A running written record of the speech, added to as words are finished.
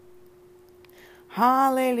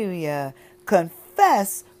Hallelujah.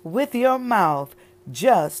 Confess with your mouth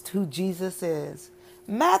just who Jesus is.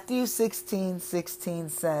 Matthew 16:16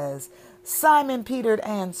 says, Simon Peter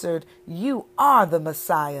answered, You are the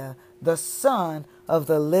Messiah, the Son of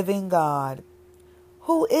the living God.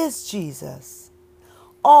 Who is Jesus?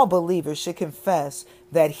 All believers should confess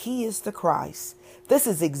that he is the Christ. This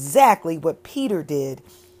is exactly what Peter did.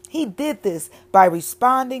 He did this by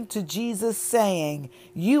responding to Jesus saying,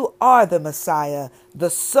 You are the Messiah, the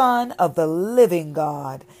Son of the living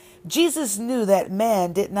God. Jesus knew that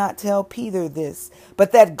man did not tell Peter this,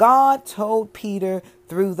 but that God told Peter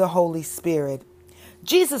through the Holy Spirit.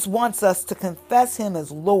 Jesus wants us to confess him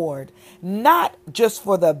as Lord, not just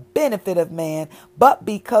for the benefit of man, but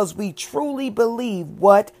because we truly believe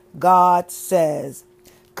what God says.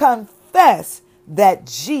 Confess that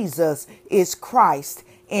Jesus is Christ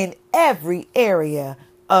in every area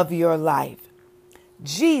of your life.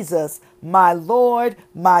 Jesus, my Lord,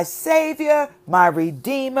 my Savior, my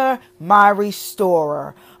Redeemer, my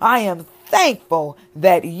Restorer. I am thankful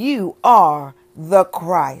that you are the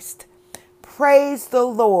Christ. Praise the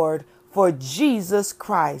Lord for Jesus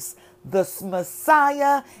Christ, the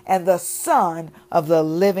Messiah and the Son of the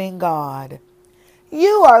living God.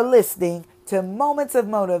 You are listening to Moments of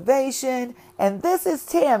Motivation, and this is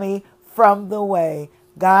Tammy from The Way.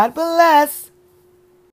 God bless.